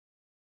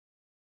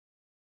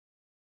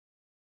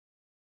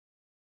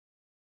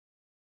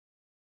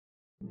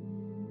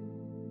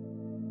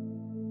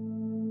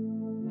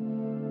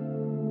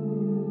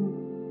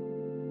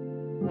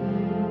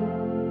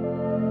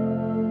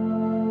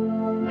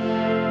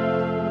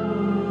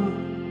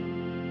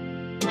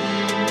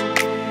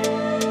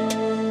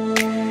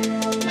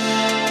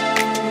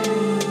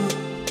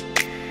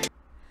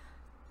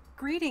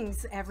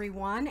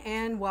everyone,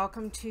 and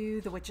welcome to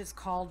the Witch's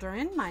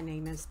Cauldron. My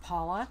name is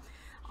Paula.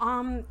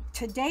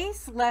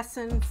 Today's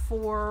lesson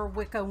for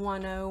Wicca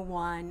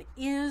 101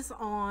 is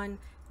on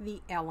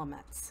the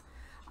elements.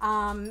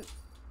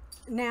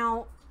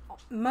 Now,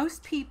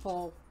 most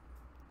people,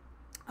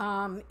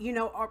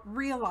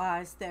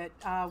 realize that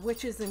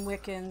witches and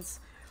Wiccans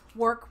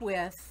work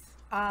with,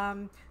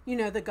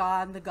 the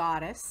god and the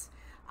goddess,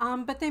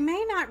 but they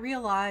may not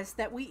realize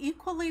that we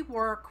equally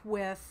work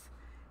with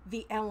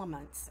the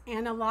elements,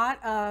 and a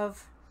lot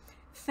of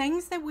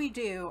things that we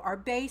do are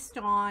based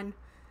on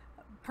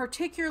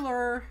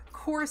particular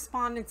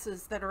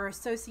correspondences that are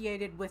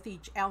associated with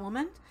each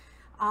element.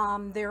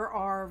 There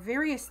are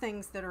various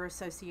things that are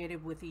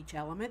associated with each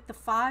element. The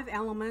 5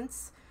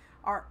 elements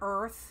are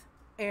earth,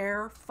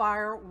 air,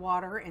 fire,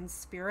 water, and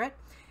spirit,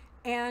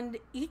 and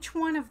each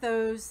one of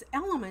those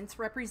elements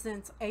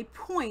represents a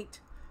point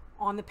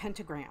on the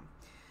pentagram.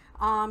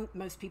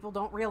 Most people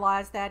don't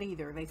realize that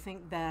either. They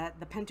think that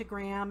the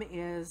pentagram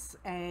is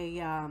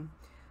a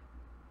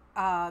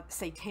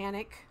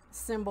satanic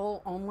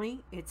symbol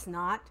only. It's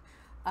not.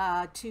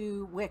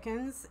 To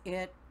Wiccans,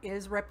 it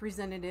is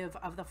representative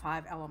of the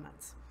 5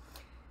 elements.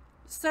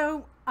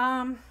 So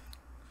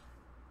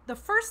the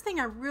first thing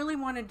I really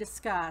want to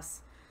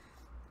discuss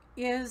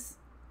is,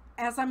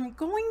 as I'm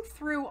going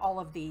through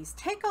all of these,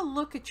 take a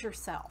look at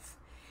yourself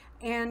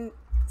and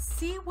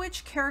see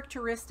which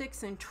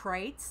characteristics and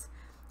traits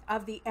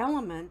of the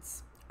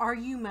elements are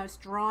you most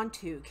drawn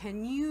to.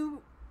 Can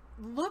you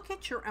look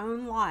at your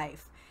own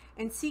life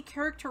and see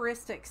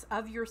characteristics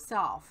of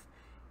yourself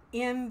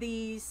in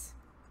these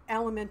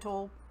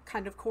elemental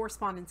kind of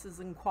correspondences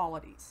and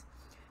qualities?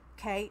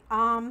 Okay,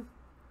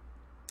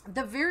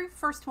 the very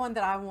first one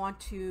that I want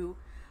to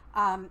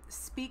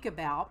speak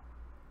about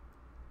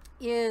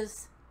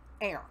is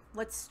air.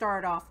 Let's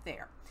start off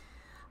there.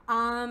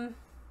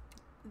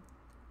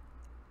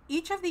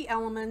 Each of the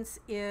elements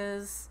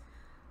is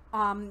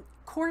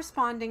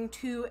corresponding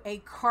to a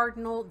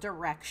cardinal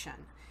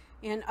direction.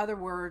 In other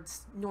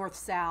words, north,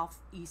 south,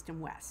 east, and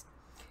west.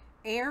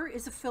 Air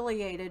is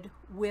affiliated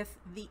with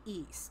the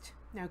east,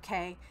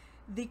 okay?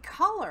 The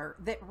color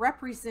that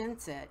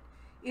represents it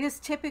is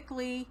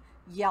typically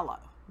yellow,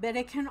 but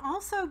it can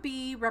also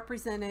be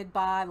represented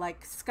by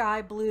like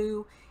sky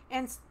blue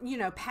and,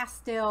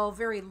 pastel,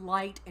 very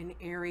light and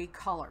airy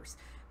colors.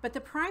 But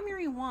the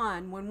primary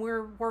one, when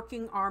we're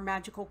working our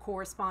magical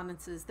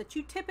correspondences, that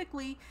you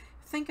typically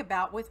think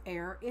about with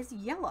air is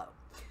yellow.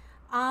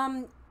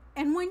 And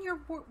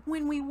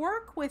when we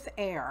work with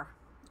air,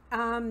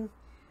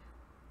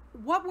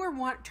 what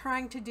we're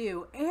trying to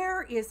do,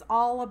 air is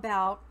all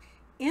about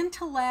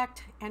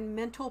intellect and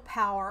mental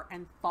power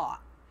and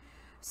thought.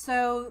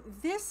 So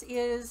this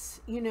is,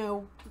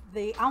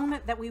 the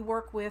element that we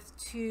work with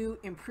to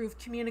improve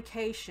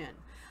communication,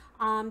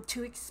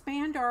 to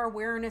expand our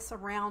awareness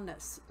around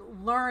us,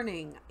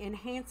 learning,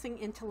 enhancing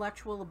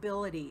intellectual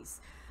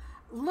abilities,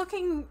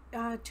 looking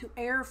to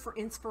air for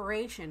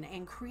inspiration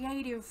and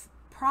creative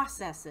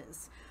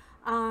processes,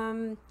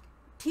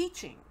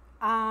 teaching,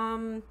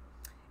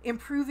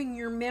 improving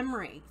your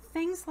memory,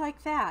 things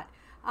like that.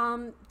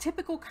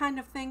 Typical kind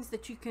of things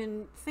that you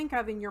can think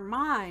of in your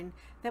mind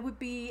that would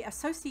be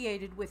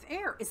associated with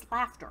air is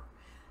laughter.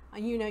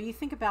 You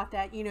think about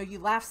that, you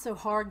laugh so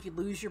hard you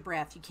lose your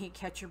breath, you can't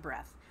catch your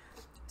breath.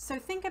 So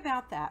think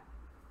about that.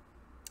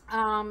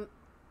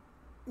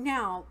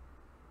 Now,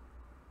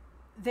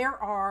 there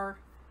are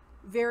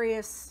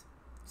various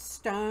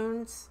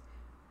stones,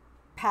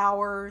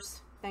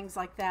 powers, things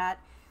like that.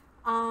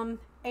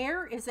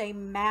 Air is a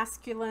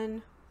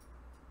masculine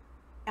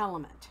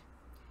element,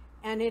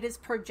 and it is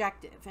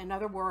projective. In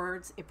other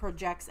words, it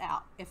projects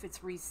out. If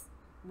it's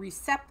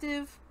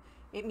receptive,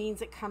 it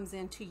means it comes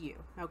into you,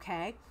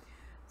 okay?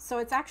 So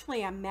it's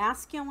actually a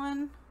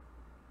masculine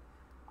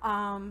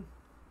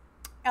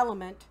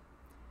element,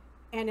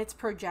 and it's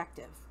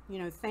projective.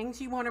 Things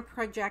you want to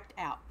project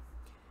out,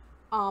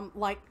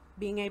 like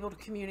being able to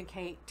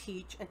communicate,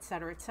 teach,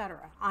 etc.,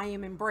 etc. I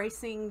am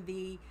embracing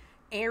the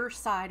air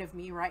side of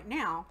me right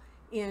now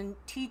in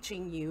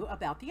teaching you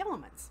about the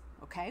elements.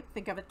 Okay,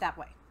 think of it that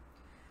way.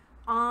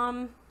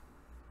 Now,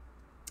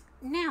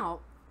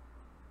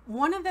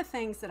 one of the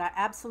things that I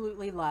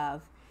absolutely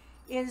love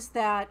is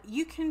that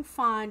you can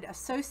find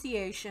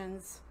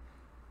associations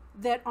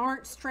that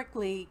aren't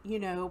strictly,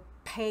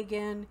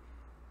 pagan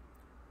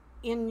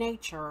in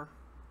nature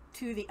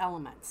to the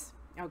elements.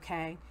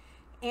 Okay,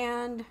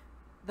 and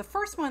the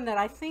first one that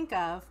I think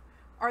of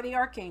are the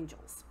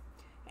archangels.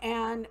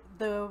 And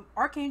the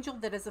archangel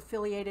that is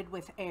affiliated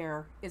with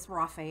air is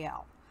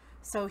Raphael.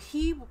 So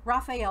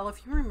Raphael,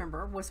 if you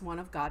remember, was one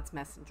of God's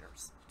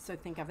messengers. So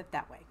think of it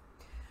that way.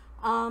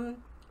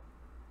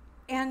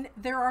 And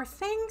there are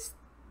things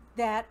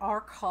that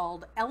are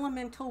called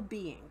elemental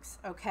beings,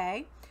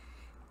 okay?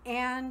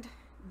 And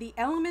the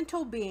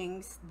elemental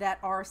beings that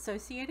are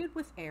associated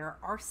with air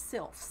are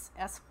sylphs,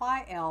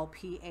 S-Y-L-P-H-S.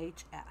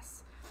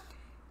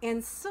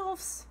 And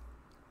sylphs,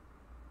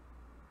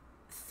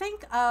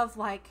 think of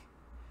like,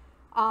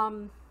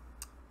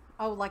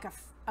 like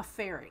a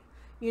fairy.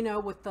 you know,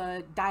 with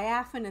the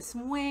diaphanous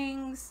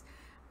wings,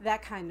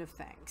 that kind of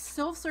thing.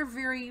 Sylphs are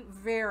very,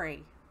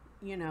 very,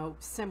 you know,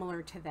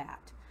 similar to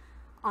that.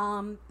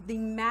 The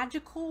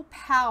magical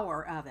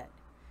power of it.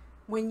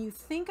 When you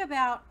think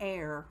about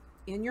air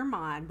in your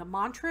mind, the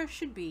mantra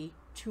should be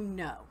to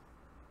know,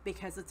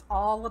 because it's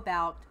all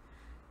about,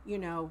 you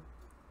know,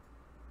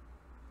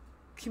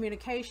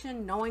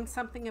 communication, knowing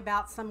something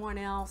about someone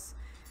else,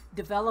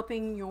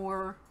 developing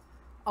your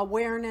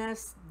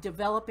awareness,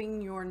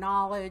 developing your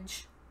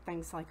knowledge,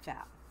 things like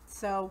that.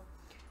 So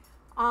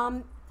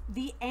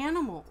the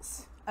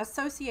animals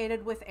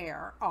associated with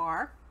air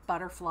are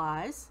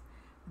butterflies,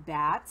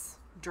 bats,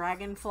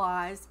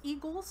 dragonflies,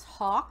 eagles,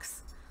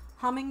 hawks,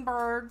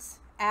 hummingbirds,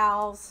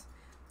 owls.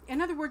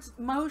 In other words,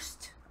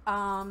 most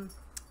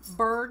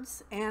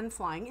birds and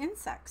flying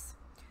insects.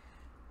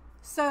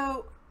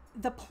 So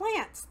the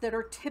plants that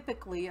are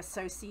typically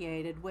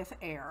associated with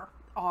air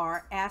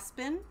are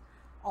aspen,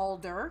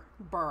 alder,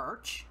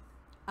 birch,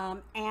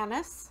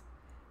 anise,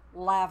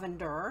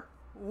 lavender,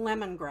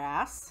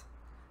 lemongrass,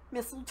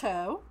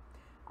 mistletoe,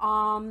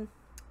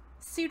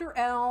 cedar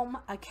elm,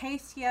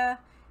 acacia,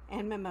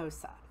 and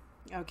mimosa.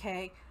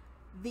 Okay,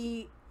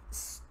 the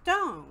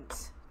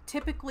stones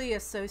typically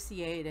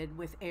associated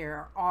with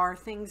air are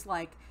things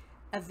like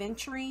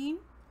aventurine,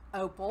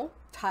 opal,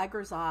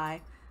 tiger's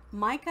eye,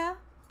 mica,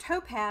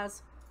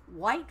 topaz,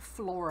 white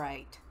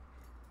fluorite,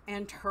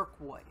 and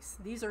turquoise.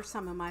 These are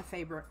some of my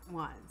favorite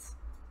ones.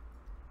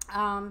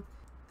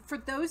 For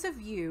those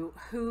of you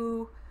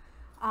who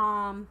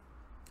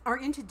are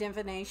into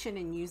divination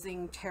and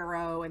using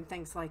tarot and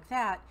things like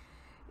that,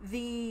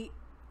 the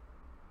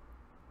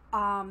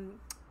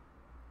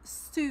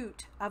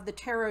suit of the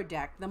tarot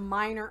deck, the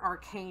minor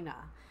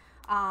arcana,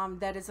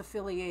 that is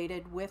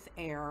affiliated with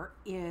air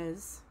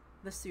is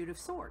the suit of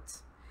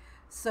swords.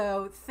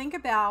 So think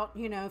about,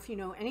 you know, if you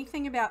know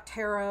anything about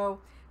tarot,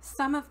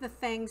 some of the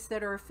things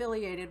that are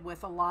affiliated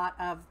with a lot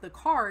of the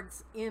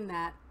cards in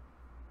that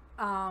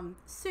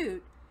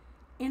suit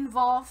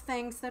involve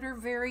things that are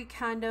very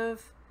kind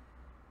of,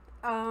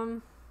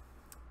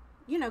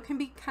 you know, can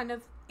be kind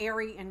of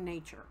airy in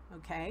nature.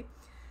 Okay.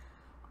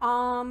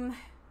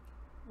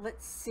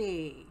 Let's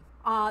see.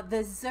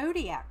 The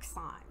zodiac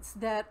signs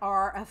that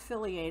are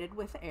affiliated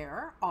with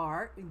air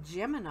are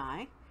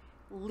Gemini,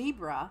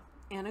 Libra,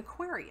 and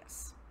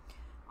Aquarius.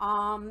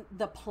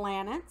 The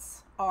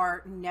planets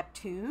are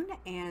Neptune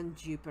and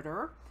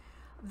Jupiter.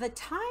 The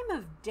time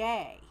of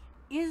day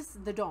is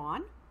the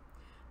dawn.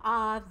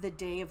 The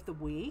day of the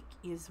week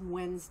is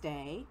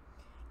Wednesday.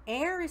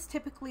 Air is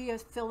typically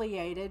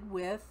affiliated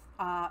with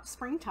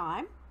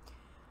springtime.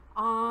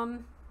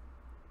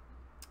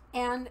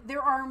 And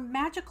there are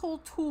magical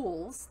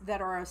tools that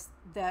are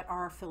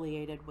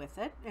affiliated with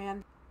it.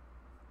 And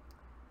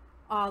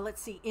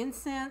let's see,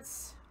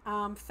 incense,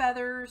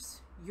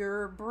 feathers,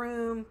 your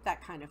broom,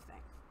 that kind of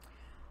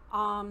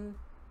thing.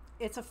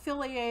 It's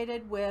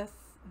affiliated with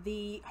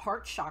the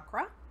heart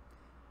chakra.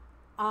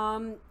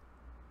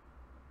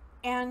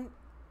 And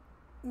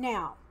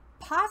now,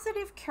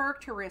 positive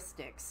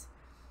characteristics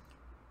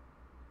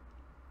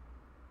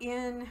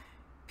in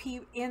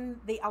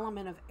the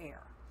element of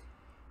air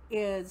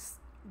is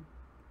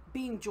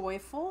being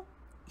joyful,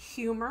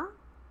 humor,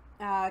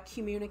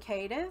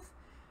 communicative,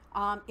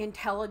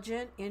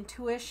 intelligent,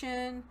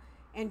 intuition,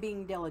 and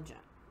being diligent.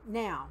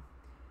 Now,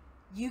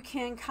 you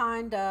can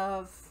kind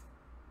of,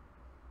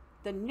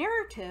 the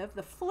narrative,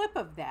 the flip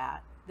of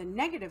that, the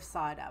negative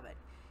side of it,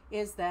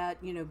 is that,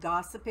 you know,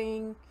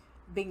 gossiping,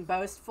 being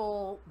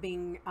boastful,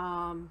 being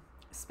a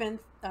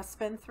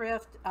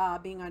spendthrift,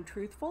 being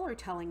untruthful or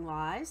telling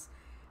lies,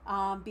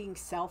 being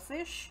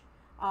selfish,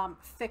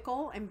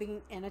 fickle, and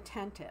being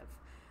inattentive.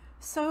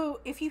 So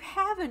if you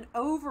have an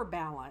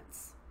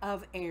overbalance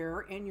of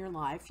air in your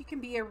life, you can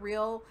be a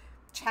real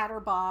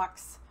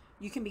chatterbox,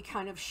 you can be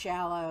kind of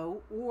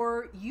shallow,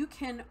 or you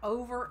can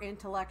over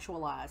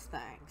intellectualize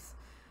things.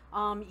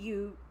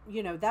 You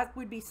know, that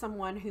would be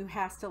someone who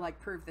has to like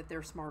prove that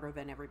they're smarter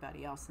than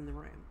everybody else in the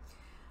room.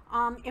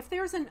 If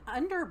there's an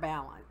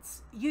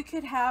underbalance, you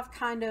could have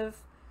kind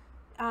of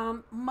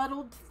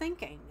muddled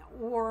thinking,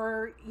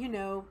 or, you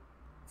know,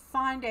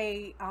 find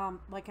a,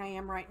 like I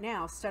am right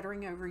now,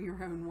 stuttering over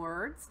your own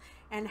words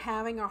and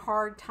having a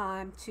hard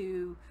time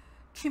to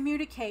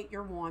communicate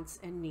your wants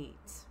and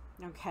needs.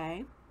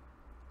 Okay.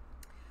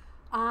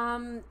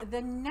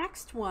 The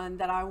next one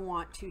that I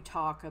want to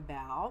talk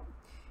about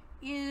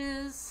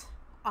is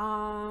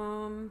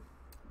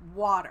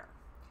water.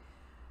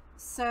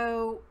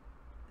 So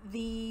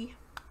the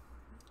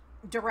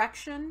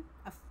direction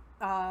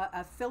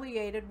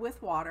affiliated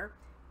with water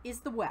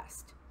is the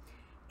west,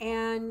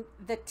 and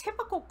the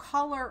typical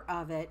color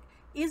of it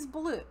is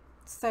blue.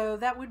 So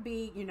that would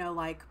be, you know,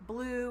 like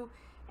blue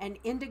and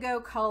indigo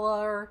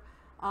color,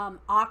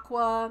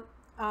 aqua,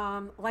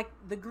 like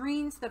the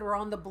greens that are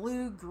on the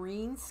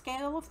blue-green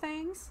scale of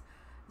things,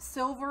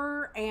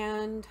 silver,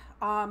 and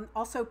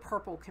also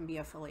purple can be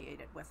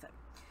affiliated with it.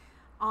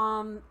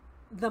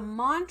 The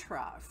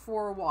mantra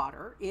for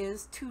water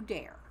is to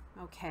dare.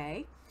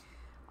 Okay.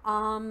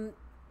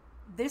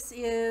 This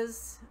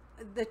is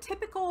the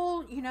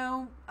typical, you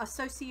know,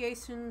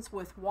 associations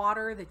with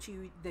water that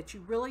you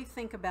really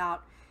think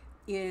about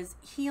is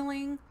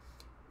healing,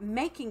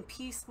 making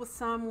peace with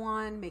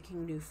someone,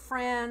 making new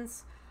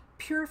friends,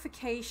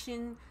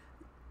 purification,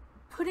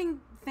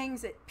 putting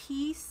things at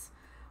peace.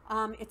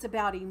 It's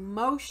about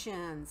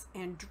emotions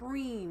and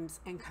dreams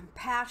and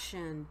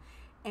compassion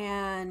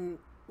and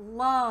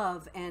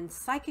love and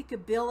psychic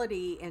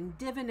ability and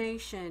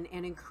divination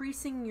and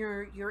increasing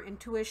your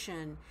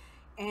intuition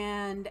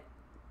and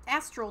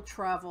astral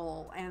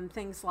travel and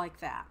things like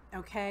that.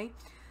 Okay.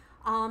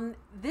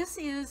 This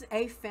is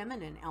a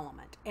feminine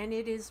element and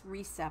it is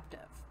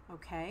receptive.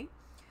 Okay.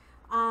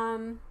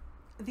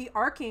 The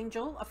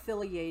archangel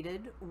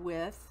affiliated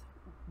with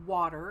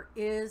water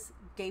is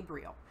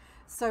Gabriel.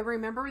 So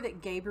remember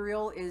that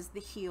Gabriel is the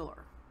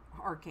healer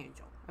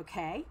archangel.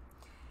 Okay.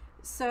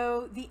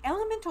 So the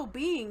elemental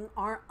being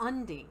are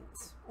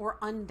undines or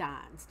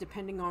undines,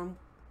 depending on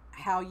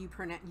how you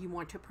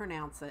want to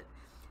pronounce it.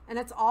 And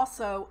it's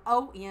also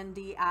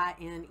Ondines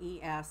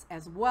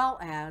as well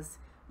as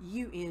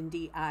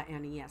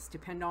Undines,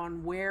 depending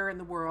on where in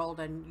the world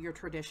and your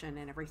tradition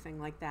and everything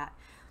like that.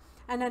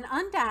 And an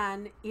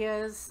undine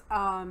is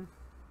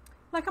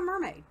like a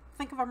mermaid.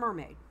 Think of a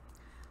mermaid.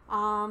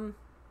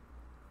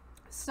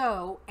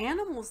 So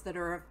animals that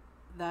are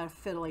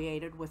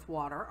affiliated with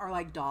water are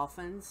like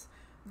dolphins,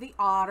 the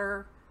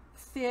otter,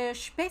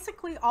 fish,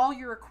 basically all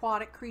your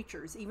aquatic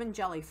creatures, even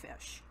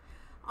jellyfish.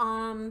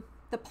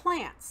 The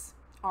plants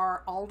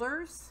are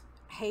alders,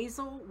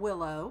 hazel,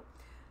 willow,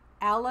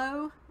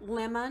 aloe,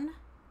 lemon,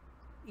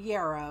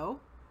 yarrow,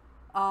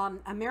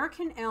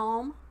 American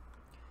elm,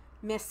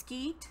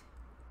 mesquite,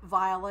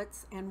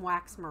 violets, and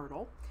wax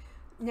myrtle.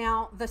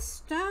 Now, the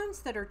stones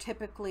that are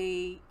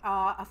typically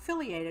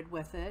affiliated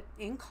with it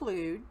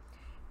include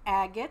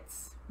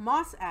agates,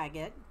 moss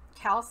agate,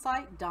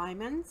 calcite,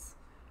 diamonds,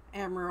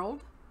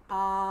 emerald.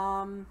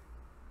 Oh,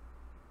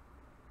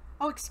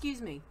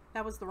 excuse me,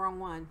 that was the wrong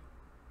one.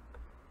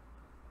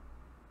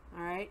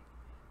 All right.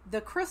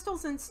 The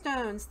crystals and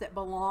stones that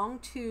belong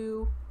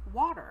to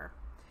water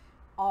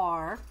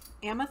are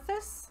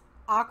amethyst,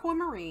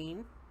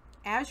 aquamarine,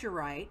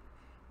 azurite,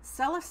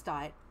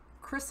 celestite,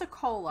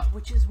 chrysocolla,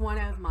 which is one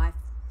of my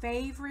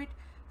favorite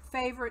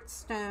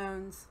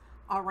stones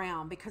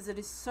around because it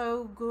is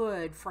so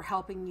good for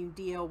helping you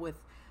deal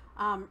with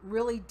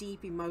really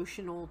deep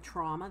emotional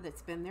trauma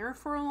that's been there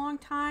for a long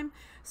time.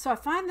 So I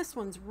find this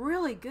one's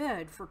really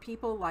good for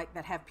people like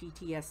that have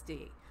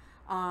PTSD.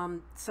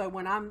 So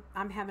when I'm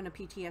having a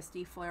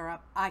PTSD flare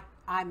up,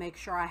 I make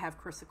sure I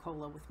have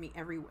chrysocolla with me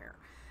everywhere.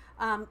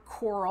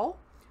 Coral,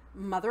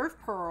 mother of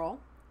pearl,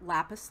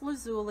 lapis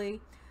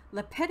lazuli,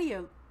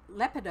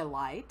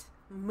 lepidolite,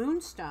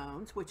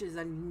 moonstones, which is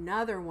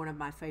another one of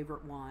my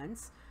favorite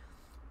ones,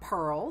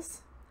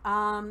 pearls,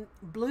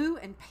 blue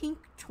and pink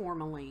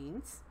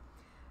tourmalines,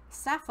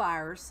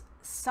 sapphires,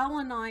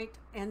 selenite,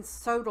 and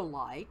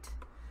sodalite.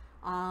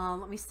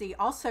 Let me see.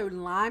 Also,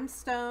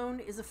 limestone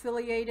is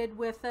affiliated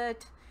with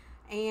it,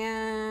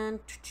 and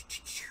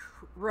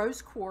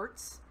rose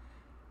quartz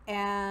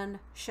and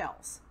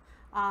shells.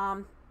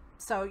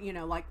 So, you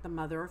know, like the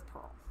mother of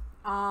pearl.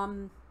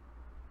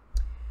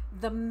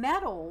 The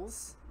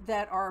metals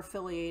that are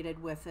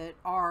affiliated with it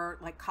are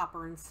like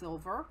copper and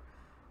silver.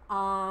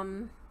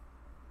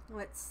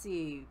 Let's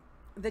see.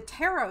 The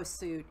tarot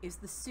suit is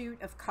the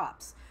suit of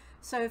cups.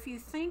 So if you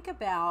think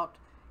about,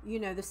 you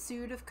know, the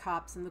suit of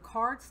cups and the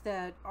cards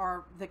that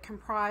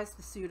comprise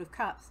the suit of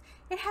cups,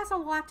 it has a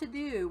lot to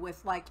do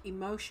with like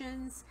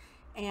emotions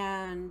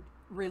and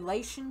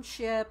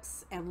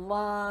relationships and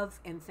love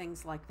and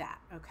things like that.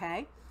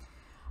 Okay.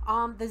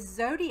 The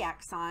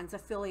zodiac signs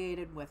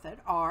affiliated with it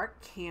are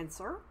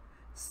Cancer,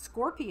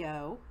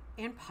 Scorpio,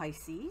 and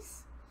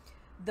Pisces.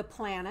 The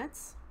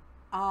planets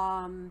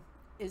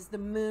is the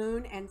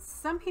moon, and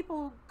some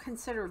people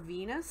consider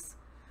Venus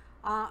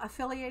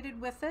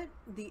affiliated with it.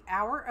 The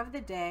hour of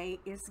the day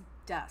is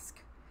dusk.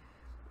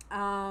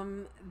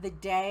 The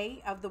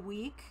day of the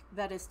week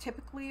that is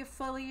typically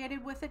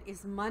affiliated with it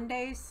is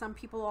Mondays. Some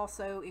people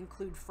also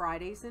include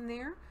Fridays in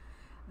there.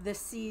 The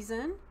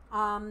season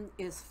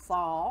is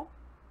fall.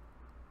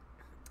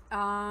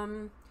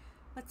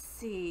 Let's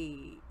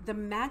see. The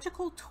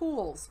magical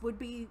tools would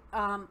be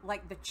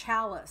like the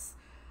chalice,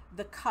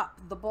 the cup,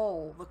 the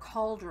bowl, the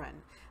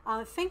cauldron.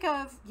 Think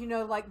of, you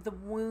know, like the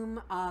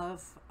womb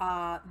of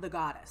the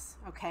goddess,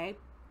 okay?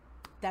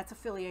 That's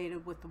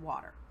affiliated with the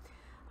water.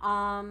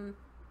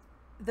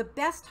 The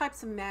best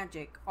types of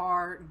magic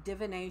are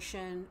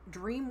divination,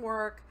 dream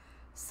work,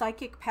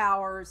 psychic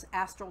powers,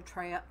 astral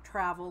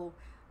travel,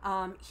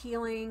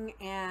 healing,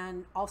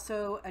 and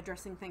also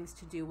addressing things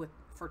to do with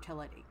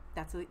fertility.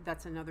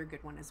 That's another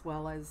good one, as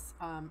well as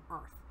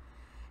earth.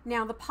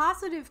 Now, the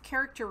positive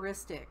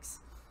characteristics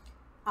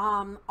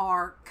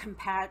are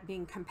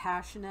being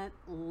compassionate,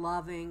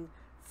 loving,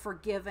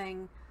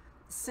 forgiving,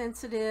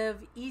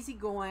 sensitive,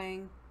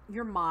 easygoing.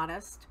 You're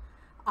modest.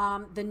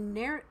 The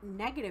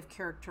negative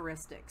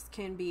characteristics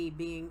can be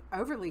being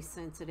overly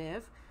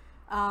sensitive,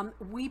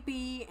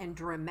 weepy and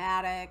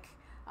dramatic,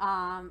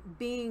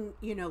 being,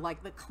 you know,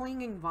 like the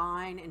clinging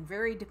vine and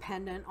very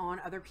dependent on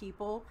other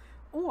people,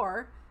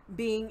 or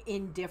being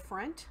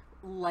indifferent,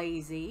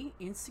 lazy,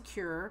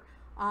 insecure,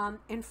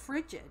 and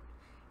frigid.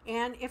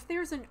 And if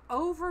there's an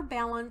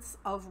overbalance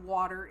of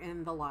water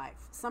in the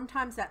life,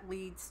 sometimes that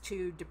leads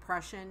to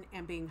depression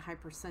and being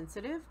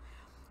hypersensitive.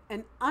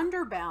 An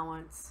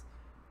underbalance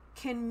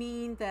can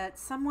mean that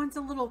someone's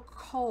a little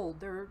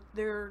cold.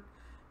 They're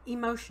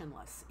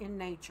emotionless in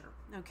nature,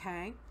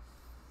 okay?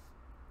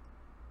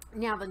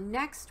 Now, the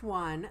next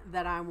one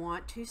that I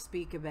want to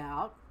speak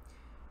about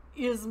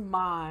is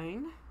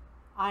mine.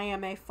 I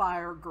am a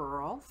fire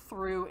girl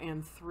through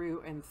and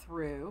through and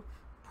through,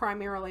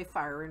 primarily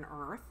fire and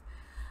earth.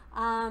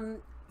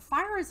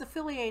 Fire is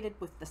affiliated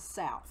with the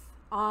south,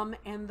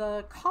 and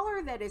the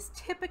color that is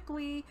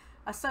typically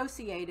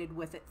associated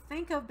with it,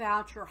 think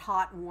about your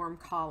hot and warm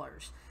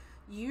colors.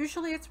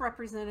 Usually it's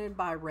represented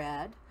by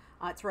red.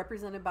 It's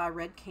represented by a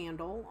red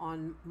candle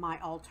on my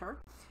altar.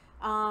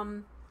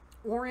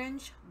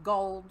 Orange,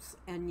 golds,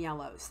 and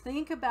yellows.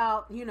 Think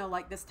about, you know,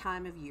 like this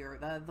time of year,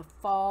 the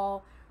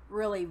fall,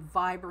 really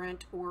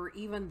vibrant, or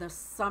even the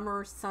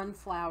summer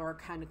sunflower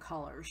kind of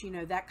colors, you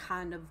know, that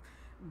kind of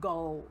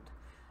gold.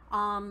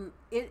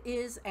 It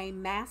is a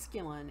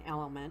masculine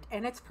element,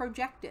 and it's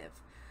projective.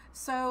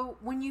 So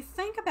when you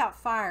think about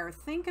fire,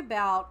 think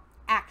about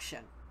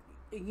action.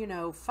 You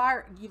know,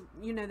 fire,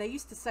 you know, they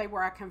used to say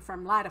where I come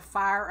from, light a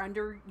fire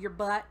under your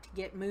butt to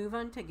get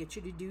moving, to get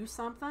you to do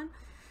something.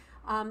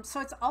 So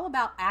it's all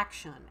about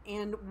action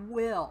and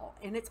will,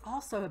 and it's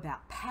also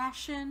about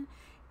passion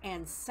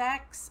and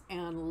sex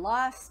and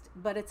lust,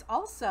 but it's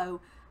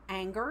also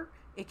anger.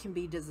 It can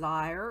be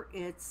desire.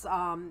 It's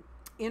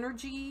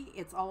energy.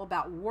 It's all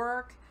about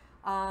work.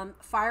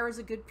 Fire is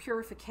a good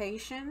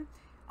purification,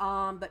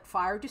 but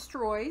fire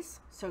destroys,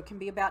 so it can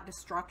be about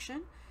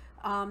destruction.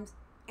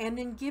 And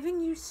then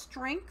giving you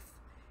strength,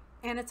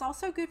 and it's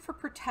also good for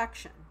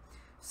protection.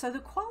 So the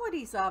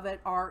qualities of it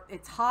are,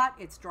 it's hot,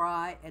 it's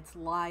dry, it's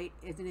light,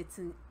 and it's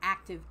an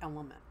active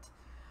element.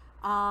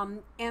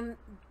 And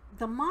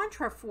the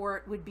mantra for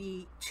it would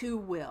be to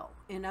will.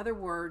 In other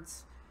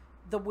words,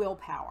 the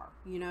willpower,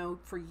 you know,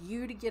 for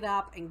you to get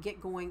up and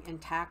get going and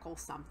tackle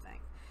something.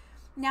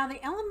 Now,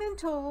 the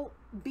elemental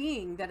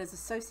being that is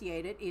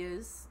associated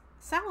is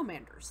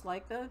salamanders,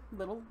 like the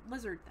little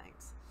lizard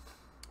things.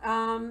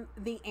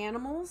 The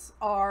animals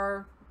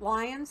are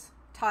lions,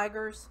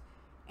 tigers,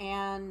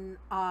 and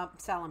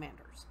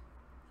salamanders.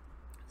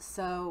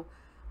 So,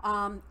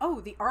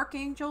 oh, the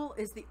archangel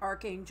is the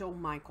Archangel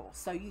Michael.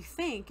 So you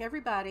think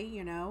everybody,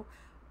 you know,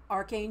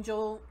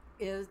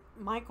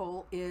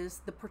 Michael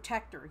is the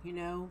protector, you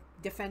know,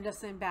 defend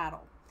us in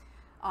battle.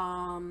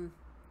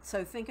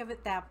 So think of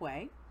it that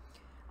way.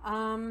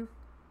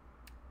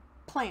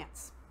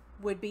 Plants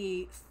would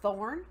be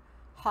thorn,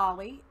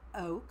 holly,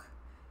 oak,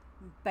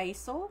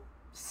 basil,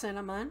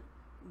 cinnamon,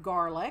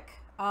 garlic,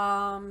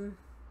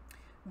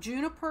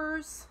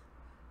 junipers,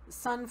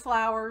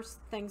 sunflowers,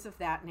 things of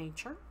that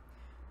nature.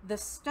 The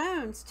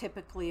stones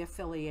typically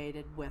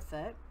affiliated with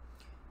it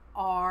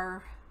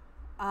are,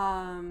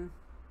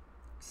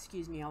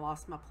 excuse me, I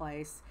lost my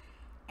place,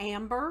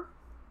 amber,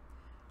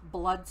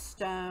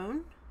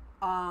 bloodstone,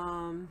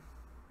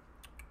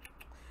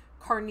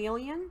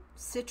 carnelian,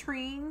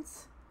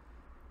 citrines,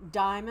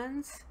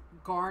 diamonds,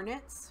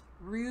 garnets,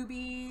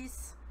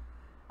 rubies,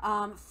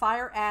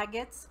 fire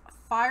agates,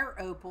 fire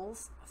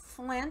opals,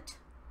 flint,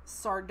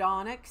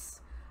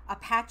 sardonyx,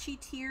 Apache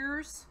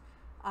tears,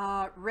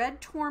 red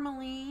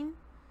tourmaline,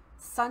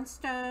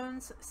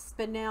 sunstones,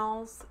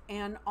 spinels,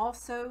 and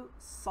also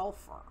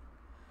sulfur.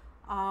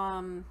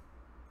 Now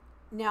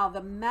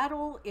the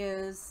metal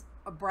is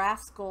a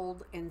brass,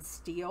 gold, and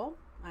steel.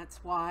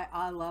 That's why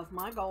I love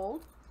my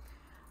gold.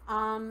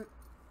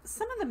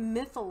 Some of the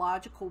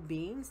mythological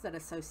beings that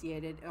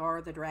associated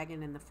are the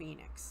dragon and the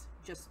phoenix,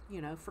 just,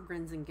 you know, for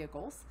grins and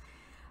giggles.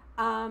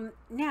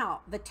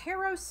 Now, the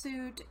tarot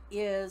suit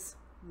is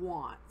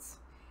wands.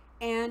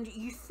 And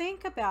you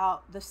think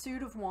about the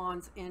suit of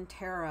wands in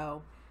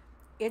tarot,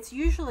 it's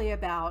usually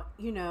about,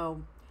 you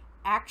know,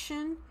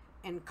 action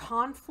and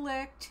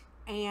conflict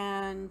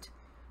and,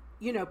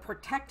 you know,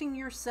 protecting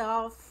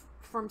yourself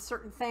from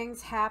certain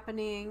things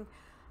happening.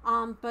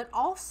 But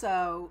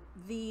also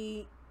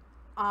the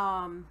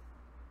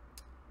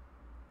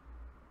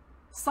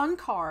Sun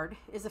card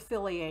is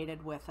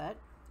affiliated with it.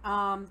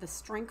 The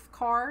Strength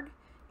card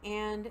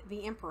and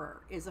the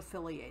Emperor is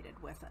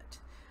affiliated with it.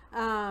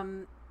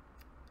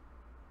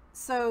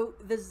 So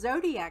the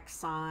zodiac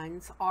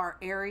signs are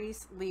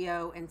Aries,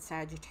 Leo, and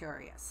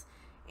Sagittarius.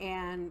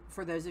 And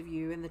for those of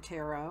you in the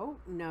tarot,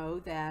 know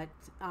that,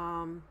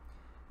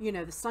 you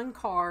know, the Sun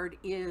card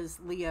is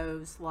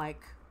Leo's,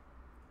 like,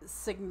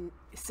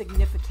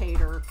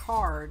 significator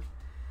card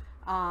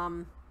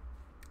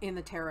in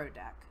the tarot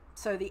deck.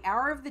 So the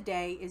hour of the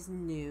day is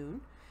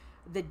noon.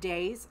 The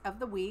days of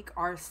the week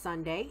are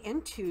Sunday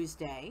and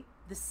Tuesday.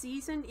 The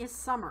season is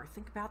summer.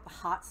 Think about the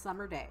hot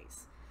summer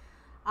days.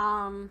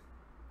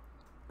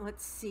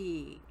 Let's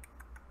see.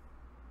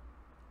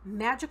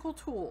 Magical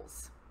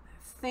tools.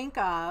 Think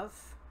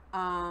of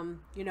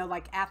you know,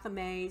 like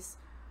athame,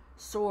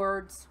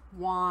 swords,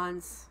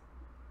 wands,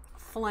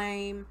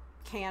 flame,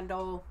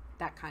 candle,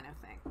 that kind of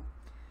thing.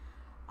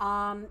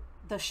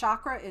 The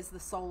chakra is the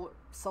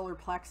solar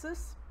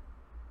plexus.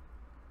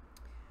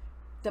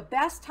 The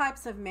best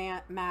types of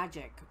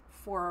magic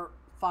for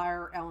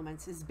fire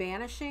elements is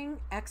banishing,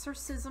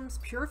 exorcisms,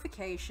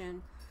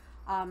 purification,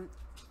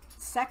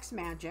 sex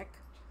magic,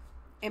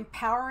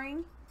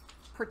 empowering,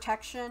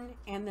 protection,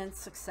 and then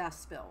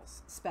success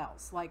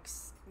spells like,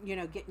 you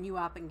know, getting you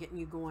up and getting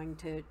you going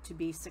to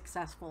be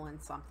successful in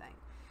something.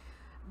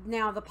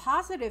 Now, the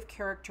positive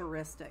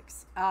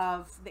characteristics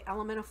of the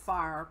element of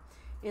fire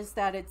is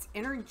that it's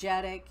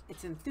energetic,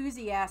 it's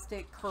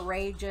enthusiastic,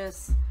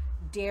 courageous,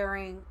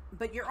 daring,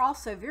 but you're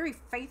also very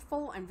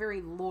faithful and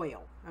very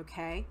loyal,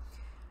 okay?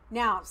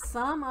 Now,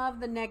 some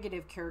of the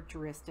negative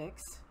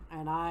characteristics,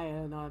 and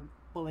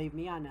believe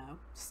me, I know,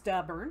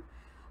 stubborn,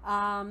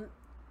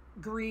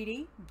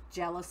 greedy,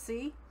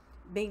 jealousy,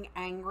 being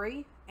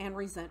angry, and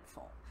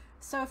resentful.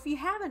 So if you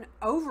have an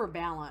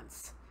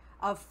overbalance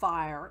of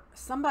fire,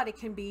 somebody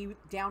can be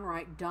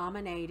downright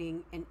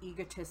dominating and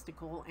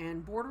egotistical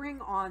and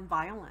bordering on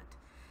violent.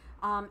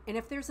 And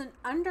if there's an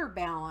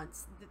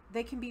underbalance,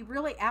 they can be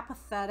really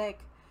apathetic,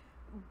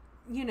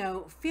 you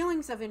know,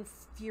 feelings of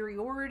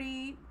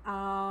inferiority,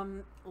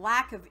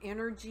 lack of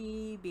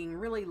energy, being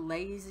really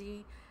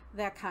lazy,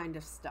 that kind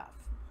of stuff.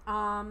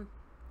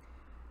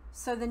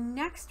 So the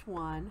next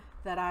one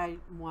that I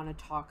want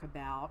to talk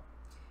about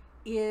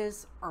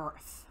is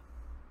Earth.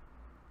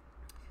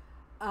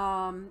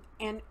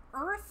 And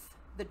Earth,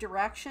 the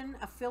direction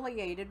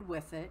affiliated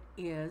with it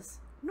is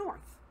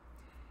north.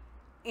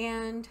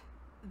 And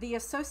the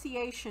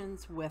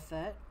associations with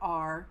it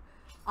are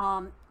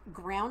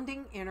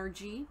grounding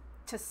energy,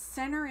 to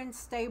center and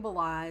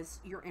stabilize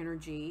your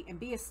energy and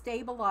be a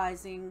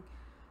stabilizing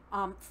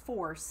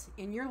force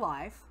in your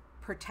life,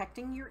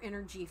 protecting your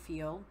energy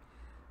field.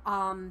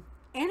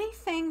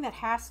 Anything that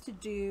has to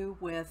do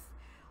with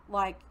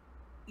like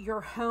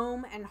your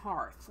home and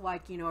hearth,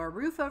 like, you know, a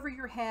roof over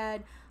your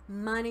head,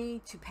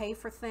 money to pay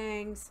for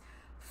things,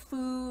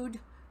 food,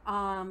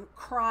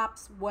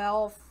 crops,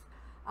 wealth,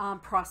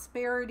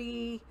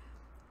 prosperity.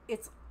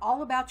 It's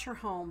all about your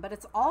home, but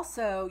it's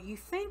also, you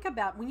think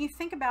about, when you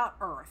think about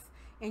Earth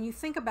and you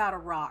think about a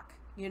rock,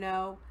 you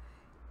know,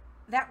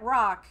 that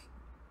rock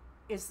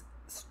is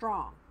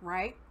strong,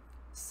 right?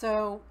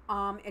 So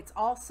it's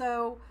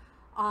also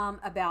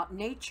about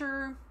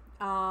nature,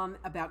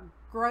 about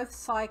growth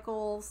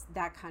cycles,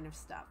 that kind of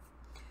stuff.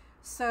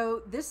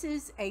 So this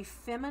is a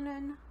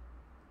feminine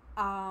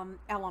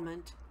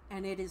element,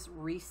 and it is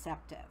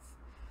receptive.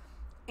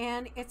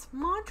 And its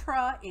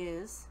mantra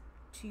is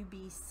to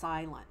be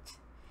silent.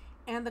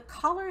 And the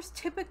colors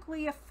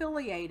typically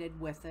affiliated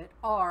with it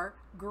are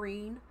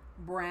green,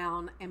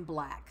 brown, and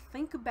black.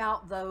 Think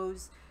about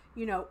those,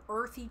 you know,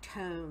 earthy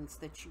tones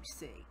that you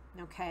see,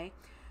 okay?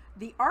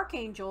 The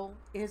archangel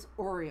is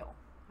Oriel,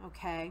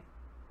 okay?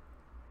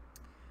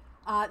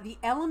 The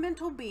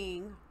elemental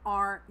being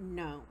are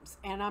gnomes,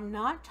 and I'm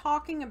not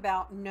talking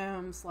about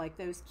gnomes like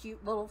those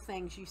cute little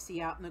things you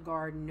see out in the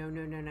garden. No,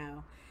 no, no,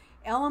 no.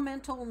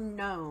 Elemental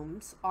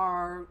gnomes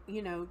are,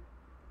 you know,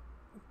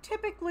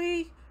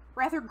 typically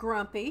rather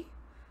grumpy.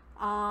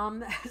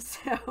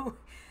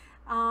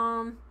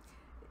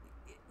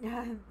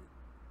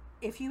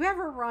 If you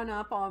ever run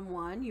up on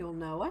one, you'll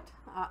know it.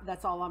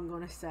 That's all I'm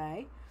going to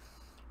say.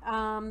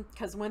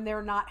 Because when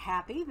they're not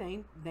happy,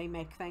 they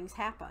make things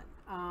happen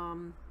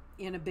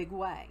in a big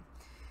way.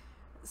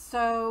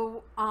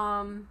 So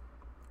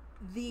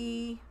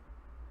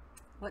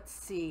let's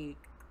see,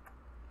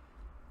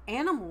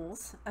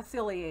 animals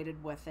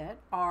affiliated with it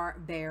are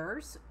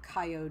bears,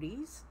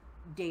 coyotes,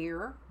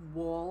 deer,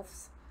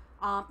 wolves,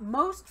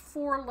 most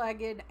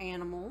four-legged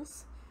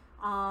animals,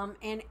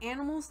 and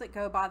animals that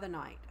go by the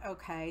night,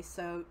 okay?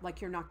 So like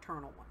your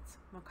nocturnal ones,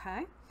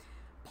 okay?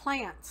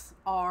 Plants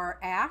are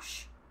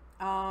ash,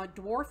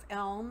 dwarf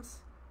elms,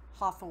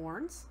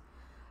 hawthorns,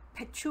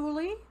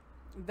 patchouli,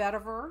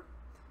 vetiver,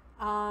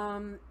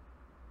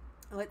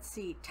 let's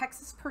see,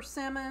 Texas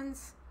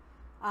persimmons,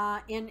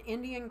 and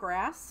Indian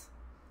grass.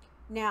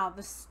 Now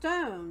the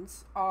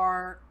stones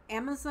are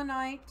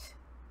amazonite,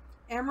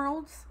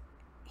 emeralds,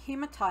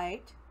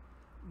 hematite,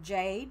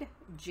 jade,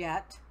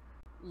 jet,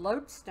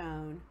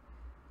 lodestone,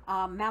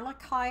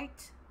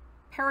 malachite,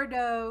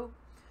 peridot,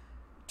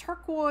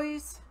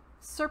 turquoise,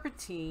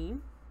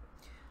 serpentine,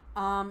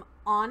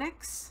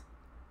 onyx,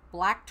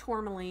 black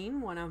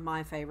tourmaline, one of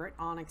my favorite,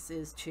 onyx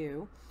is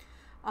too,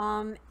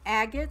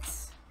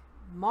 agates,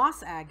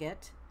 moss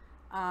agate,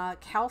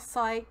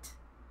 calcite,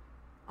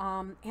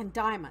 and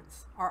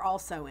diamonds are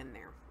also in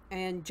there,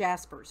 and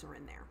jaspers are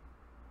in there.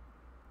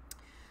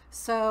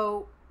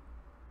 So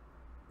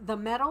the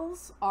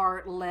metals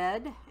are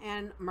lead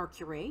and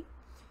mercury.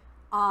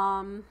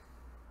 The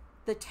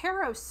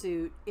tarot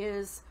suit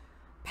is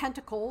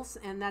pentacles,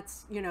 and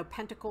that's, you know,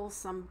 pentacles,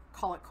 some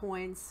call it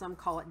coins, some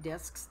call it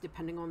discs,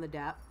 depending on the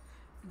deck.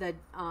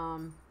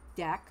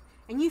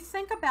 And you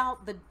think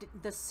about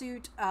the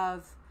suit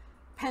of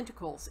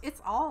pentacles,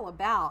 it's all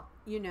about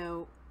you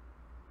know,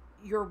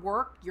 your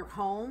work, your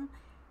home,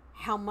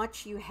 how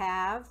much you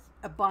have,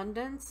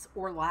 abundance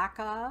or lack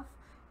of,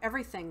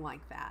 everything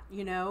like that.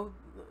 You know,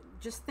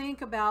 just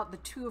think about the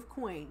Two of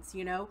Coins.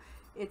 You know,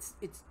 it's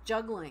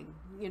juggling,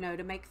 you know,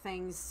 to make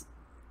things,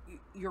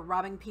 you're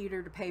robbing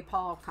Peter to pay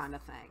Paul kind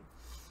of thing.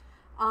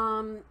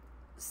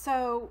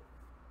 So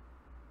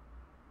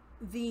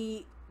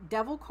the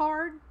Devil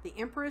card, the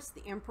Empress,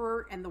 the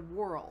Emperor, and the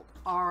World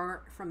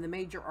are from the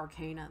major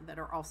arcana that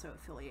are also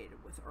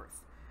affiliated with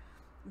Earth.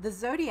 The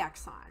zodiac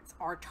signs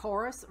are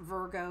Taurus,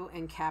 Virgo,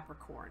 and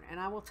Capricorn. And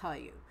I will tell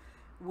you,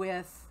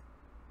 with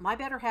my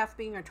better half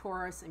being a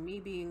Taurus and me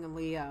being a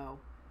Leo,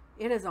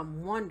 it is a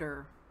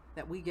wonder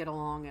that we get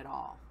along at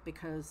all,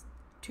 because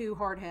two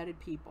hard-headed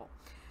people.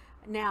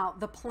 Now,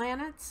 the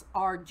planets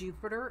are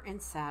Jupiter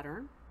and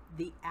Saturn.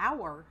 The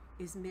hour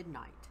is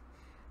midnight.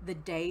 The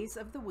days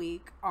of the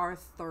week are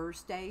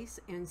Thursdays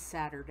and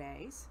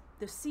Saturdays.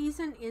 The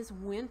season is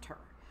winter.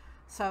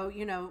 So,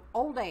 you know,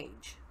 old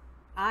age.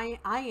 I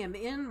am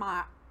in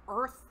my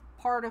earth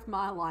part of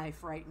my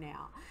life right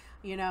now.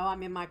 You know,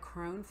 I'm in my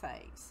crone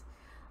phase.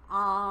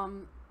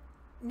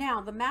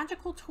 Now, the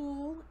magical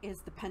tool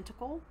is the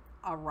pentacle,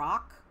 a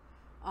rock,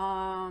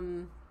 a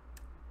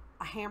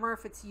hammer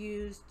if it's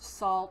used,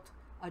 salt,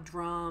 a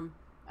drum,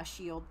 a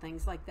shield,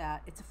 things like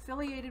that. It's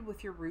affiliated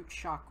with your root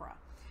chakra.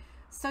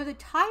 So the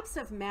types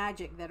of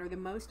magic that are the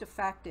most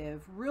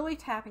effective, really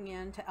tapping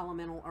into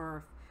elemental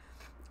earth,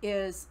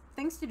 is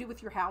things to do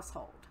with your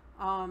household.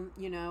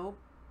 You know,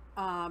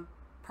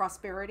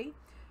 prosperity,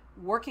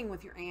 working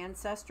with your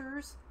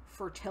ancestors,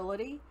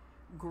 fertility,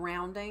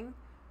 grounding,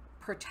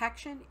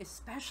 protection,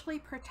 especially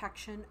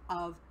protection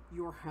of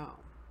your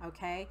home.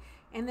 Okay.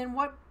 And then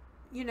what,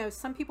 you know,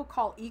 some people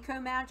call eco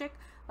magic.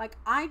 Like,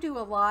 I do a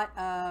lot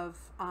of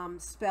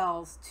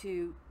spells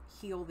to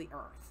heal the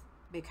earth,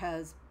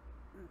 because,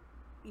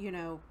 you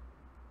know,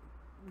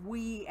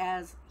 we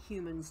as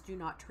humans do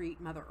not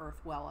treat Mother Earth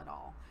well at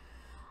all.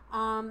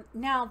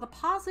 Now, the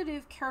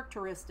positive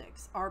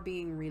characteristics are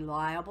being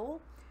reliable,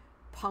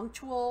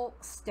 punctual,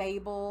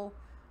 stable,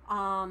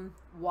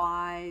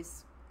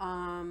 wise,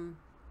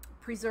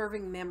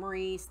 preserving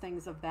memories,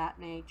 things of that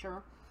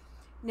nature.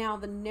 Now,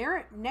 the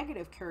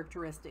negative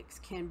characteristics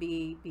can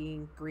be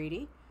being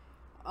greedy,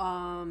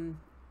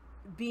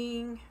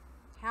 being,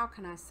 how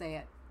can I say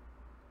it?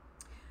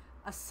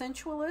 A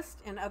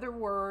sensualist, in other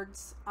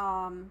words,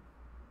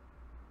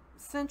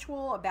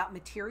 sensual about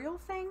material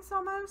things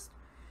almost,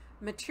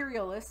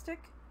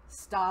 materialistic,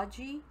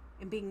 stodgy,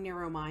 and being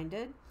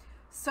narrow-minded.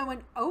 So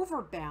an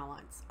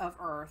overbalance of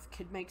earth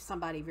could make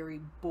somebody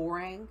very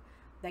boring.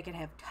 They could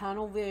have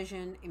tunnel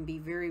vision and be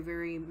very,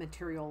 very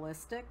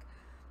materialistic.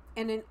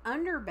 And an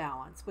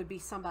underbalance would be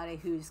somebody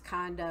who's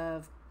kind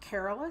of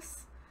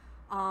careless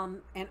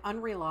and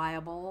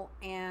unreliable,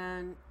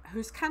 and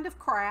who's kind of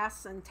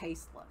crass and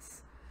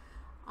tasteless.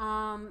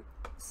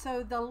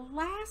 So the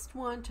last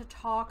one to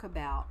talk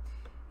about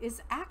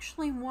is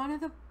actually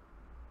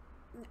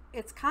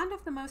it's kind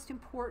of the most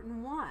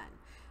important one,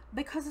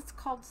 because it's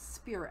called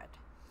spirit.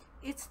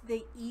 It's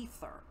the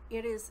ether.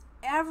 It is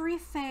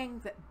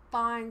everything that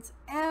binds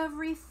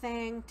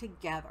everything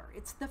together.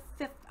 It's the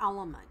fifth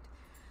element.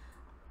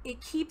 It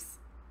keeps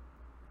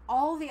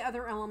all the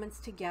other elements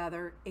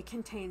together. It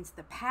contains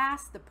the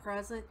past, the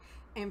present,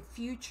 and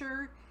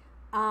future.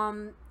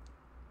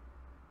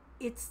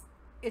 It's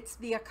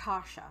the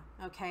Akasha,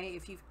 okay?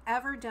 If you've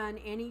ever done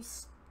any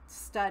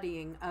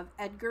studying of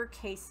Edgar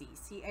Cayce,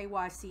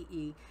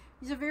 C-A-Y-C-E,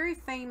 he's a very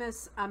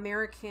famous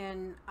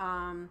American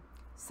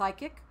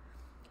psychic,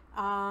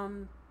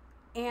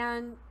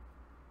 and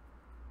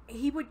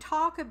he would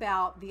talk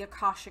about the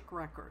Akashic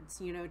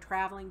records, you know,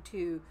 traveling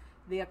to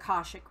the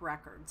Akashic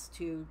records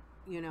to,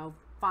 you know,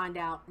 find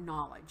out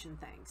knowledge and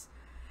things.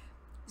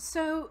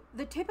 So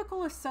the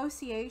typical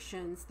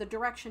associations, the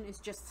direction is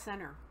just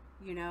center.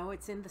 You know,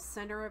 it's in the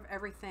center of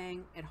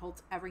everything. It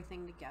holds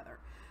everything together.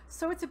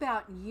 So it's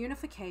about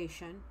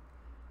unification,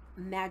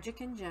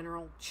 magic in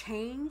general,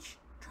 change,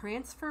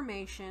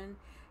 transformation,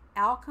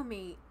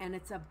 alchemy, and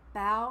it's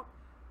about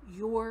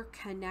your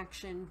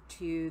connection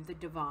to the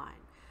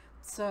divine.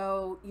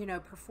 So, you know,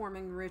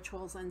 performing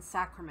rituals and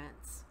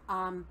sacraments.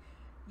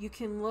 You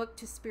can look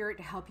to spirit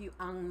to help you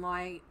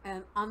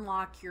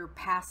unlock your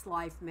past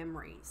life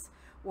memories,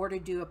 or to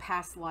do a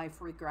past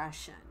life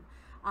regression.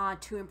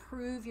 To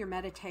improve your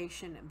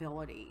meditation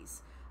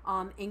abilities,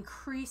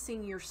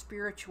 increasing your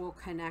spiritual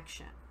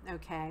connection,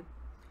 okay?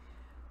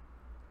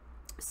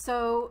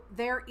 So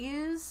there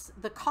is,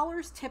 the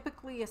colors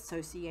typically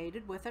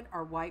associated with it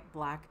are white,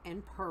 black,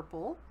 and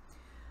purple.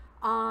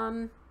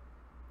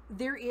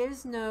 There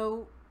is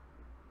no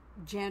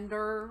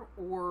gender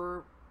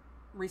or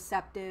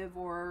receptive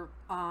or,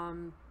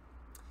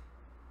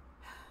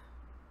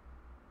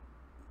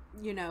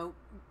 you know,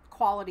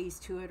 qualities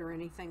to it or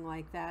anything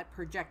like that,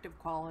 projective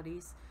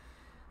qualities.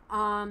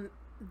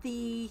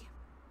 The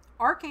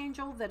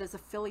archangel that is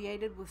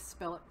affiliated with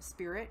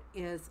spirit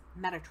is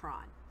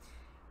Metatron.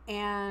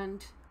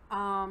 And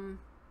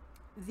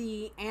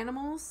the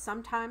animals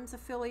sometimes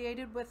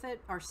affiliated with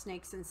it are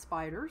snakes and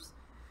spiders.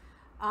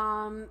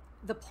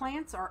 The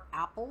plants are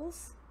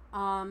apples,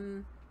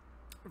 vervain,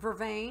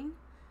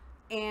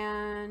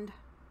 and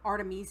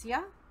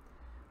artemisia.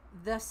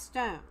 The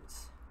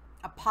stones,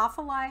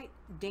 apophyllite,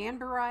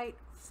 danderite,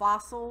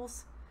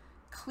 fossils,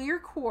 clear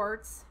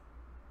quartz,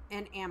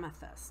 and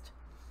amethyst.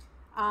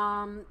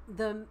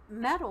 The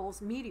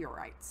metals,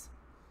 meteorites.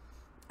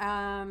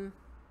 The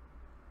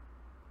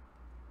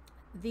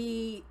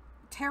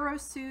tarot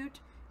suit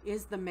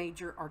is the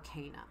major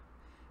arcana,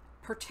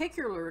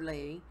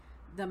 particularly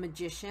the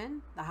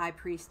magician, the high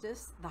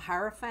priestess, the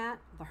hierophant,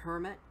 the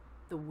hermit,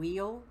 the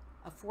wheel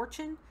of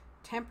fortune,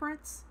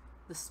 temperance,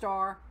 the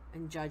star,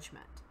 and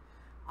judgment.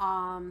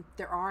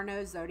 There are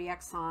no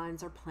zodiac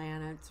signs or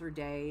planets or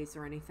days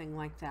or anything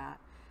like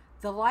that.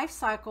 The life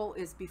cycle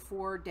is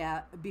before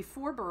death,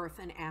 before birth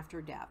and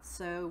after death.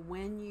 So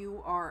when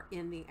you are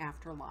in the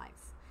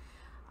afterlife.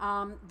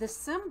 The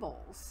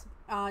symbols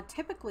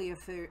typically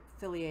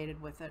affiliated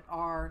with it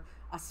are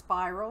a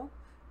spiral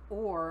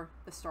or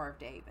the Star of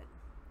David.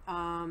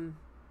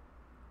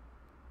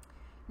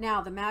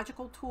 Now, the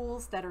magical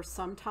tools that are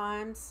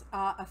sometimes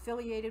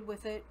affiliated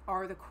with it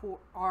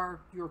are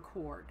your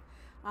cord.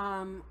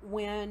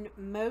 When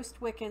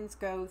most Wiccans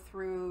go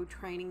through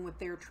training with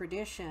their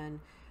tradition,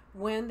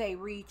 when they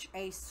reach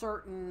a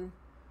certain,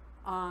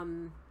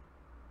 in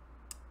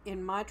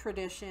my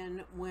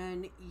tradition,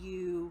 when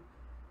you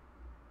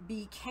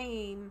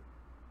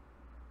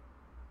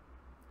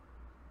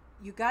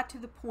got to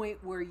the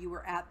point where you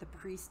were at the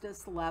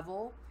priestess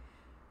level.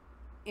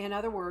 In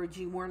other words,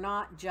 you were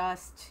not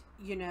just,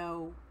 you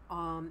know,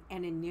 an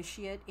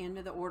initiate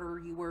into the order.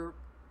 You were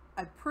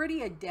a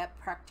pretty adept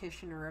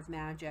practitioner of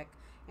magic,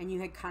 and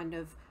you had kind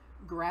of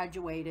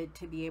graduated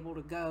to be able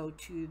to go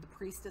to the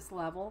priestess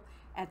level.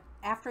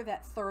 After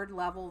that third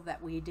level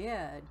that we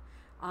did,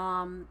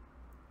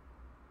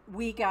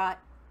 we got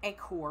a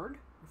cord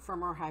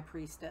from our high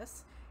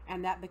priestess,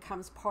 and that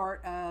becomes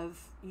part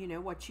of, you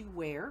know, what you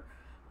wear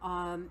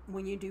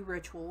when you do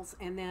rituals.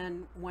 And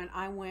then when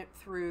I went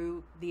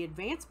through the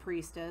advanced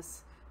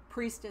priestess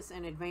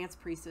and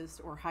advanced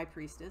priestess, or high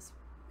priestess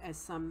as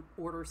some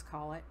orders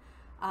call it,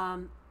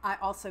 I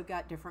also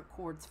got different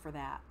cords for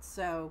that.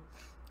 So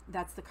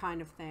that's the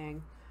kind of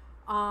thing.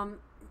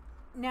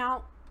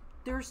 Now,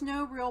 there's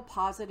no real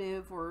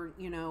positive or,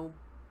 you know,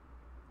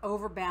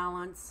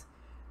 overbalance,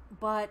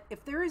 but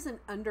if there is an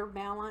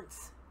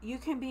underbalance, you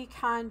can be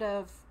kind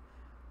of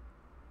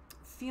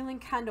feeling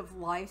kind of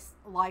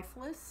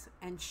lifeless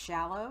and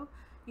shallow,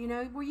 you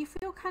know, where you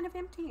feel kind of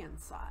empty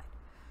inside.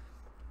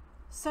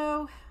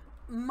 So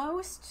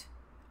most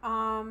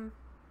part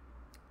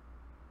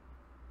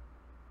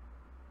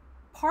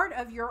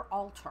of your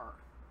altar,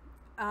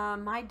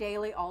 my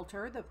daily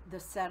altar, the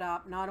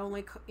setup not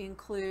only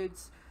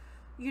includes,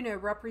 you know,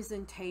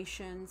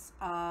 representations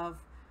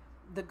of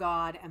the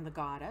god and the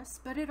goddess,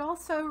 but it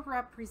also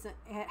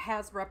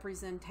has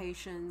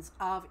representations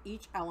of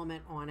each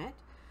element on it.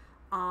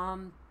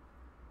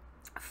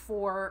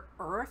 For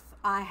earth,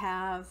 I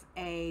have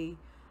a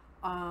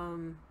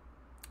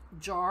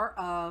jar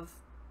of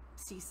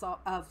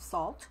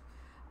salt.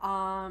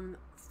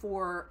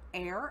 For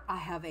air, I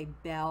have a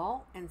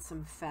bell and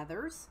some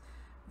feathers.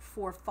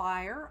 For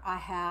fire, I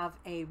have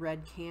a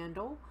red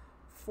candle.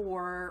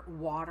 For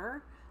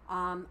water,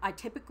 I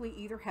typically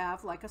either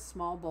have like a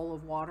small bowl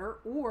of water,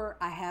 or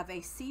I have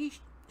a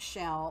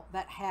seashell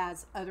that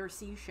has other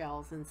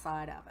seashells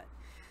inside of it.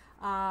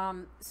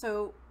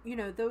 So, you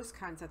know, those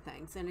kinds of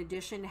things. In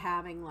addition to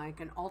having like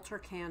an altar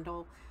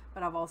candle,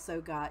 but I've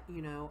also got,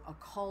 you know, a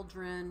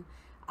cauldron.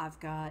 I've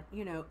got,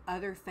 you know,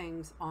 other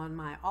things on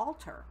my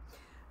altar.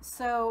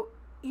 So,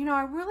 you know,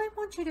 I really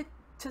want you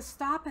to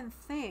stop and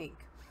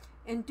think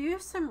and do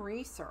some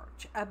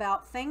research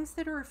about things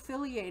that are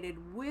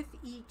affiliated with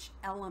each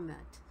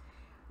element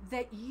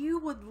that you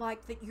would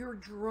like, that you're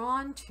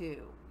drawn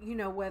to, you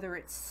know, whether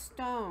it's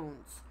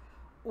stones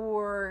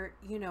or,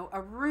 you know,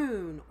 a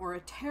rune or a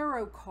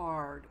tarot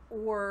card,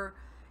 or,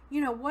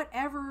 you know,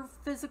 whatever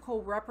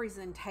physical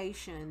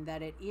representation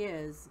that it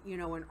is, you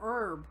know, an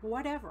herb,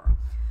 whatever,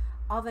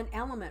 of an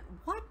element.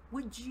 What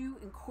would you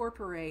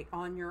incorporate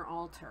on your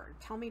altar?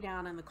 Tell me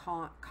down in the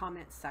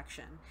comment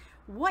section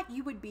what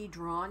you would be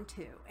drawn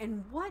to,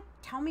 and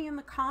tell me in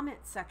the comment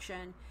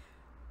section,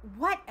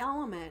 what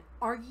element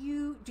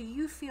do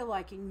you feel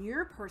like in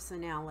your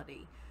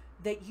personality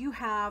that you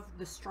have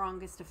the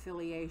strongest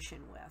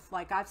affiliation with?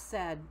 Like I've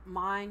said,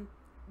 mine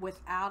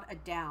without a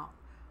doubt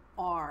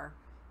are,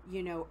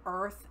 you know,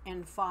 earth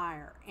and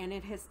fire. And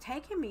it has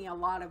taken me a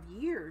lot of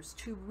years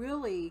to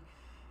really,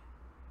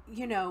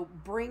 you know,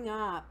 bring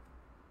up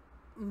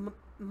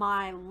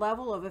my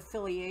level of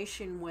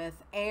affiliation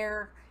with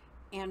air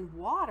and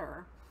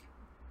water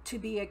to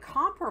be a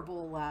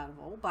comparable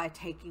level by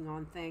taking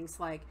on things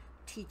like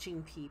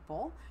teaching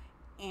people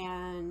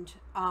and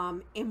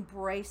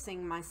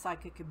embracing my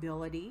psychic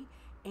ability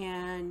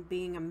and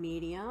being a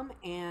medium,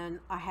 and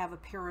I have a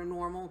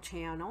paranormal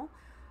channel.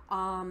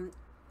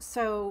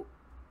 So,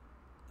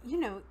 you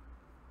know,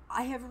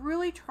 I have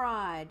really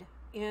tried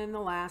in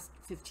the last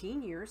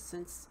 15 years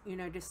since, you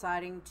know,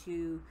 deciding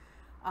to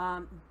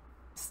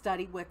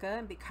study Wicca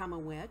and become a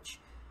witch,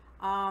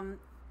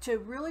 to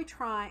really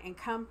try and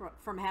come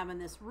from having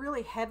this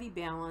really heavy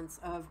balance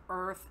of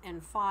earth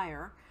and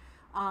fire,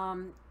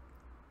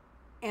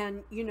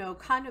 and, you know,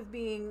 kind of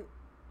being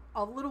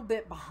a little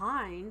bit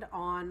behind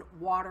on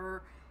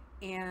water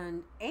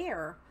and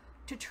air,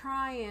 to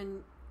try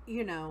and,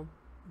 you know,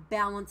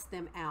 balance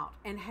them out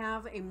and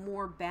have a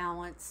more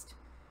balanced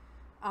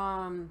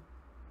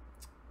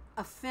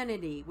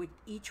affinity with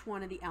each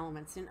one of the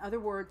elements. In other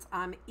words,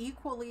 I'm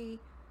equally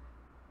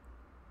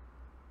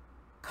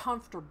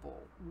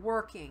comfortable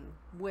working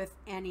with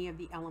any of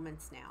the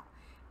elements now.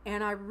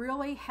 And I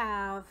really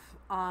have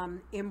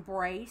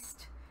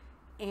embraced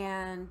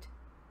and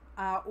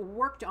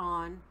worked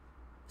on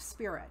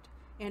spirit.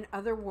 In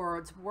other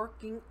words,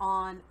 working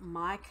on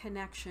my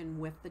connection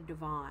with the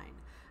divine,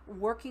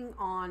 working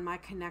on my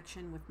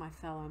connection with my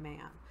fellow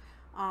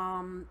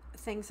man,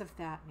 things of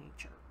that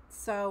nature.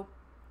 So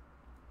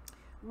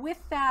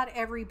with that,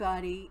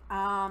 everybody,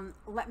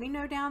 let me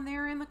know down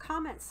there in the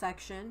comment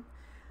section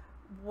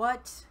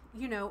what,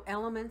 you know,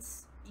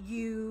 elements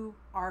you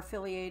are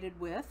affiliated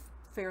with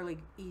fairly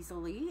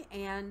easily,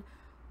 and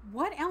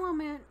what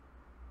element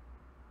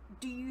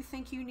do you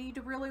think you need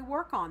to really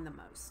work on the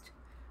most.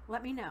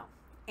 Let me know.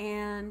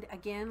 And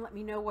again, let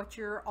me know what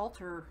your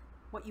altar,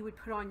 what you would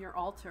put on your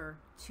altar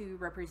to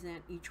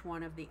represent each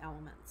one of the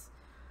elements.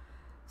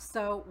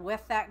 So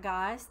with that,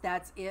 guys,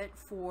 that's it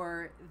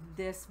for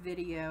this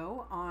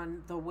video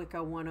on the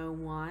Wicca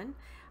 101.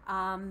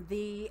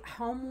 The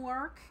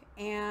homework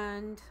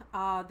and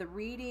the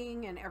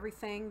reading and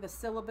everything, the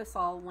syllabus,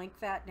 I'll link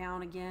that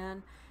down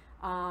again,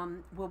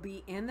 will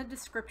be in the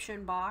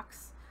description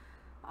box.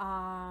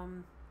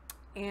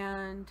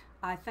 And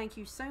I thank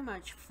you so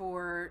much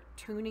for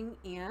tuning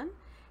in,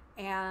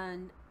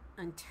 and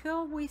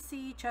until we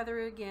see each other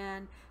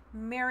again,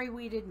 merry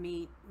we did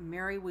meet,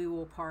 merry we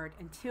will part.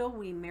 Until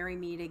we merry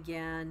meet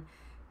again,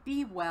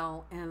 be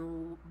well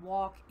and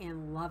walk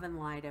in love and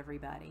light,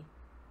 everybody.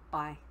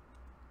 Bye.